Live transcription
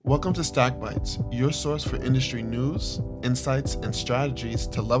Welcome to Stack Bytes, your source for industry news, insights, and strategies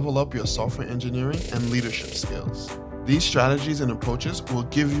to level up your software engineering and leadership skills. These strategies and approaches will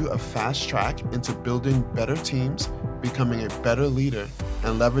give you a fast track into building better teams, becoming a better leader,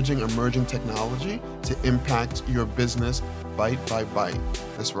 and leveraging emerging technology to impact your business bite by bite.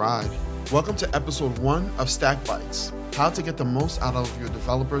 Let's ride. Welcome to episode 1 of Stack Bytes, how to get the most out of your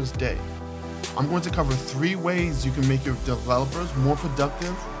developer's day. I'm going to cover 3 ways you can make your developers more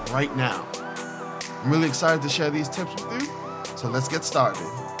productive right now. I'm really excited to share these tips with you, so let's get started.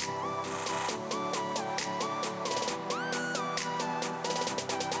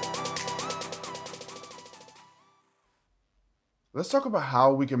 Let's talk about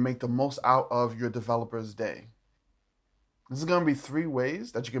how we can make the most out of your developer's day. This is going to be 3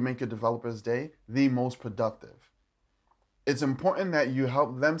 ways that you can make your developer's day the most productive. It's important that you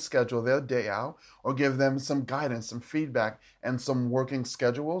help them schedule their day out or give them some guidance, some feedback, and some working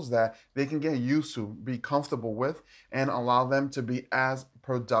schedules that they can get used to, be comfortable with, and allow them to be as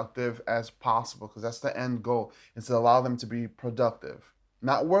productive as possible, because that's the end goal, is to allow them to be productive.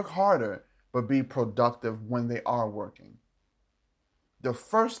 Not work harder, but be productive when they are working. The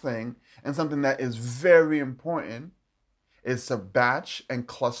first thing, and something that is very important, is to batch and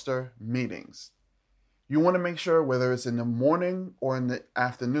cluster meetings. You want to make sure, whether it's in the morning or in the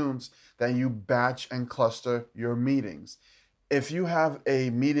afternoons, that you batch and cluster your meetings. If you have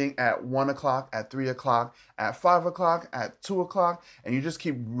a meeting at 1 o'clock, at 3 o'clock, at 5 o'clock, at 2 o'clock, and you just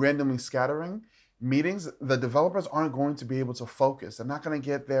keep randomly scattering meetings, the developers aren't going to be able to focus. They're not going to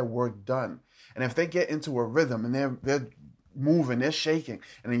get their work done. And if they get into a rhythm and they're moving, they're shaking,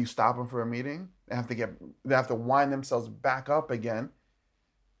 and then you stop them for a meeting, they have to wind themselves back up again,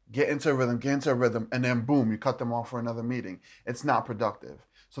 get into a rhythm, and then boom, you cut them off for another meeting. It's not productive.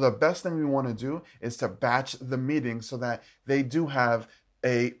 So the best thing we want to do is to batch the meetings so that they do have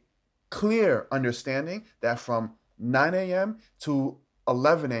a clear understanding that from 9 a.m. to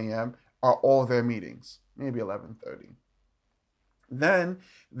 11 a.m. are all their meetings, maybe 11:30. Then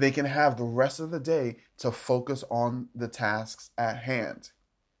they can have the rest of the day to focus on the tasks at hand.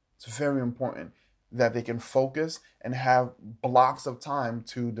 It's very important that they can focus and have blocks of time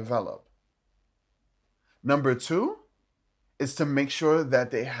to develop. Number 2 is to make sure that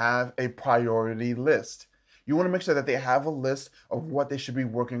they have a priority list. You want to make sure that they have a list of what they should be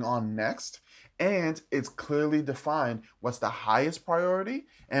working on next, and it's clearly defined what's the highest priority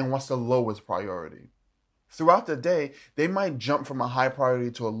and what's the lowest priority. Throughout the day, they might jump from a high priority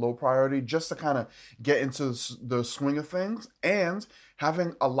to a low priority just to kind of get into the swing of things, and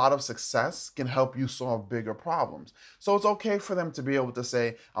having a lot of success can help you solve bigger problems. So it's okay for them to be able to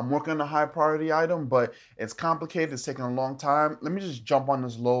say, I'm working on a high priority item, but it's complicated, it's taking a long time. Let me just jump on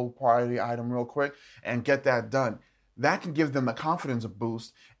this low priority item real quick and get that done. That can give them the confidence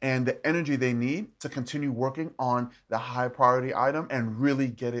boost and the energy they need to continue working on the high priority item and really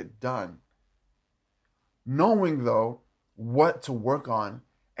get it done. Knowing, though, what to work on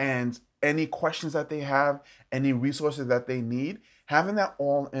and any questions that they have, any resources that they need, having that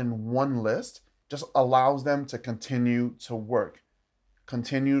all in one list just allows them to continue to work,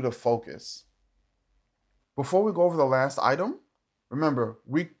 continue to focus. Before we go over the last item, remember,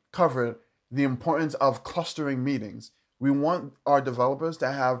 we covered the importance of clustering meetings. We want our developers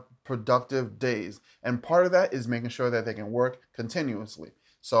to have productive days, and part of that is making sure that they can work continuously.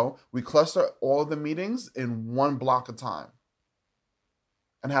 So we cluster all the meetings in one block of time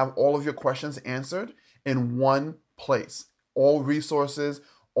and have all of your questions answered in one place. All resources,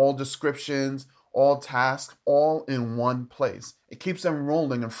 all descriptions, all tasks, all in one place. It keeps them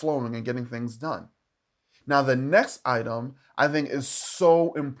rolling and flowing and getting things done. Now, the next item I think is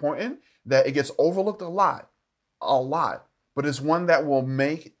so important that it gets overlooked a lot, but it's one that will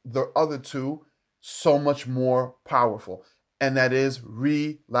make the other 2 so much more powerful. And that is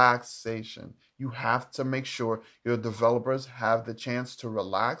relaxation. You have to make sure your developers have the chance to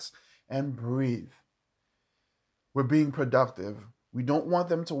relax and breathe. We're being productive. We don't want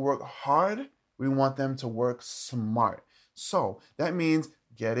them to work hard. We want them to work smart. So that means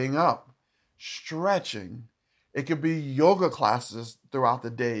getting up, stretching. It could be yoga classes throughout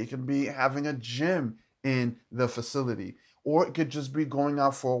the day. It could be having a gym in the facility, or it could just be going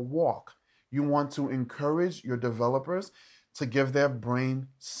out for a walk. You want to encourage your developers to give their brain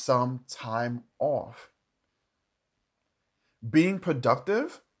some time off. Being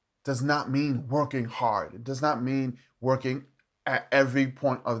productive does not mean working hard. It does not mean working at every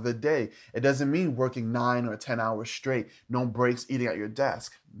point of the day. It doesn't mean working 9 or 10 hours straight, no breaks, eating at your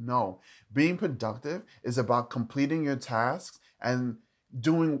desk. No. Being productive is about completing your tasks and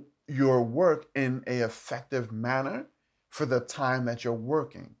doing your work in an effective manner for the time that you're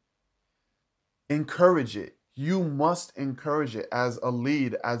working. Encourage it. You must encourage it as a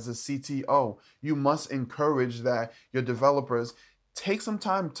lead, as a CTO. You must encourage that your developers take some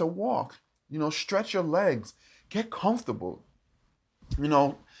time to walk, stretch your legs, get comfortable.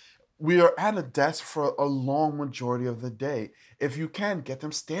 We are at a desk for a long majority of the day. If you can, get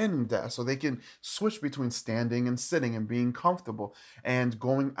them standing desks so they can switch between standing and sitting and being comfortable and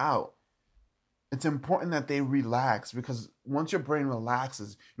going out. It's important that they relax, because once your brain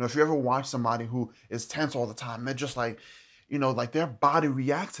relaxes, if you ever watch somebody who is tense all the time, they're just like their body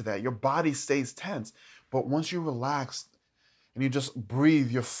reacts to that. Your body stays tense. But once you relax and you just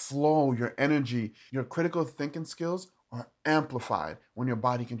breathe, your flow, your energy, your critical thinking skills are amplified when your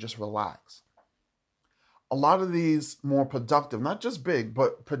body can just relax. A lot of these more productive, not just big,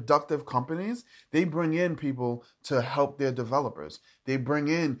 but productive companies, they bring in people to help their developers. They bring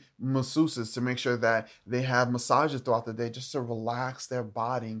in masseuses to make sure that they have massages throughout the day just to relax their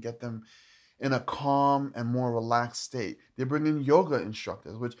body and get them in a calm and more relaxed state. They bring in yoga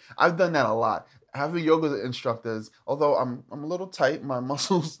instructors, which I've done that a lot. Having yoga instructors, although I'm a little tight, my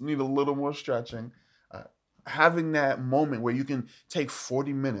muscles need a little more stretching. Having that moment where you can take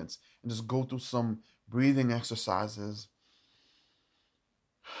 40 minutes and just go through some breathing exercises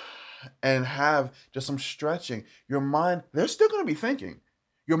and have just some stretching. Your mind, they're still going to be thinking.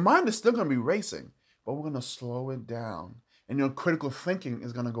 Your mind is still going to be racing, but we're going to slow it down. And your critical thinking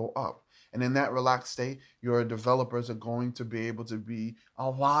is going to go up. And in that relaxed state, your developers are going to be able to be a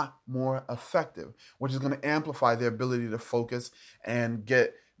lot more effective, which is going to amplify their ability to focus and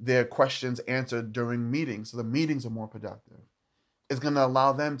get their questions answered during meetings. So the meetings are more productive. It's going to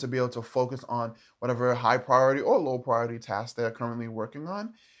allow them to be able to focus on whatever high priority or low priority task they're currently working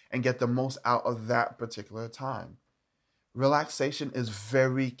on and get the most out of that particular time. Relaxation is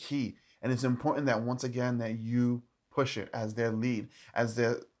very key. And it's important that once again that you push it as their lead, as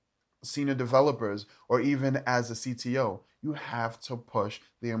their senior developers, or even as a CTO. You have to push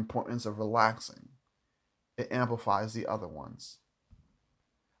the importance of relaxing. It amplifies the other ones.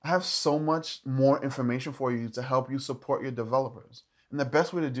 I have so much more information for you to help you support your developers. And the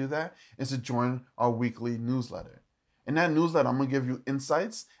best way to do that is to join our weekly newsletter. In that newsletter, I'm going to give you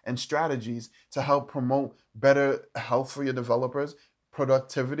insights and strategies to help promote better health for your developers,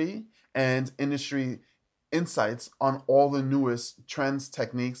 productivity, and industry insights on all the newest trends,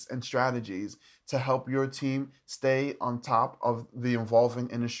 techniques, and strategies to help your team stay on top of the evolving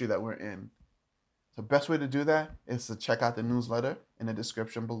industry that we're in. The best way to do that is to check out the newsletter in the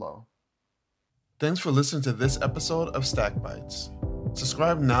description below. Thanks for listening to this episode of Stack Bites.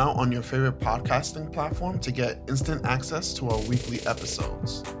 Subscribe now on your favorite podcasting platform to get instant access to our weekly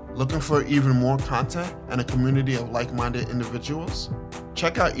episodes. Looking for even more content and a community of like-minded individuals?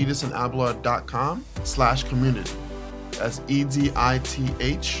 Check out edithsonabelard.com/community. That's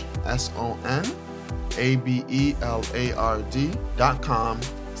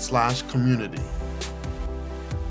EDITHSONABELARD.com/community.